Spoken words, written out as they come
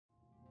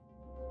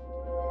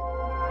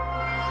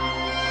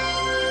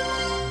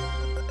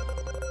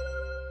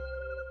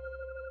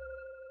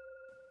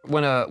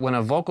when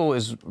a vocal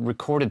is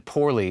recorded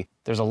poorly,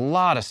 there's a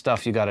lot of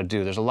stuff you got to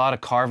do. There's a lot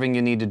of carving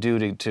you need to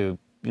do to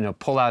you know,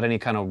 pull out any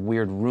kind of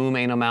weird room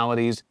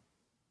anomalies,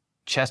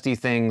 chesty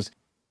things,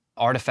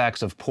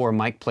 artifacts of poor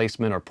mic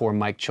placement or poor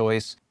mic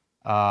choice.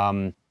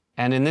 And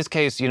in this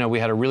case, you know, we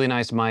had a really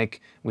nice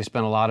mic. We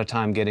spent a lot of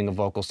time getting a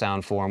vocal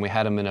sound for him. We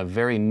had him in a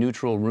very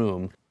neutral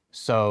room,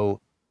 so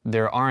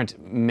there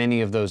aren't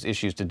many of those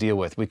issues to deal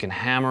with. We can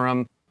hammer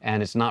him,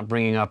 and it's not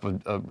bringing up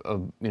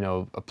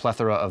a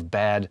plethora of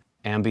bad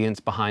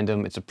ambience behind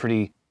him. It's a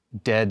pretty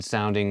dead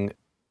sounding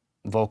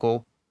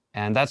vocal,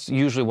 and that's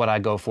usually what I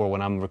go for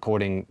when I'm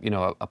recording, you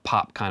know, a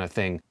pop kind of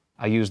thing.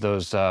 I use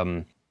those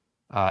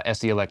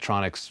SE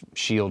Electronics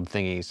shield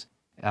thingies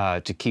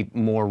to keep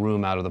more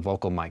room out of the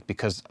vocal mic,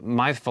 because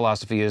my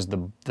philosophy is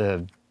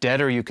the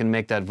deader you can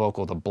make that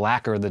vocal, the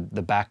blacker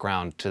the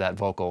background to that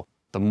vocal,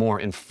 the more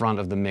in front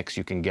of the mix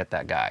you can get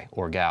that guy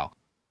or gal.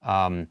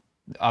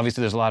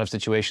 Obviously, there's a lot of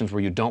situations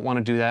where you don't want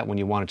to do that, when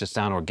you want it to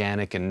sound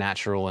organic and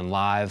natural and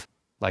live,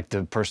 like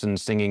the person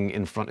singing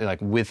in front, like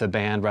with a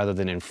band rather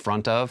than in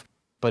front of.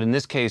 But in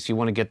this case, you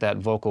want to get that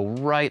vocal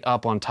right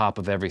up on top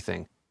of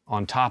everything,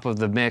 on top of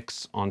the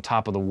mix, on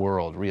top of the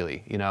world,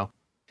 really, you know?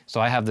 So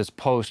I have this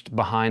post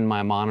behind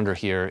my monitor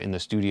here in the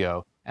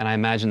studio, and I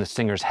imagine the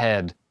singer's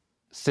head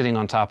sitting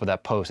on top of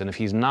that post. And if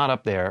he's not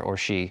up there, or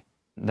she,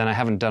 then I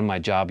haven't done my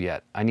job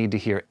yet. I need to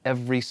hear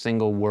every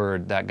single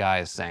word that guy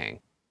is saying.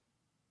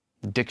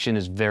 Diction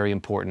is very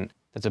important.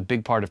 That's a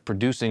big part of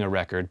producing a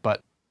record,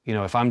 but you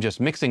know, if I'm just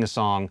mixing a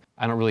song,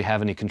 I don't really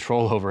have any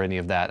control over any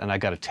of that, and I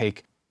got to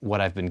take what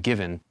I've been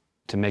given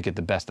to make it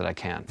the best that I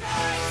can.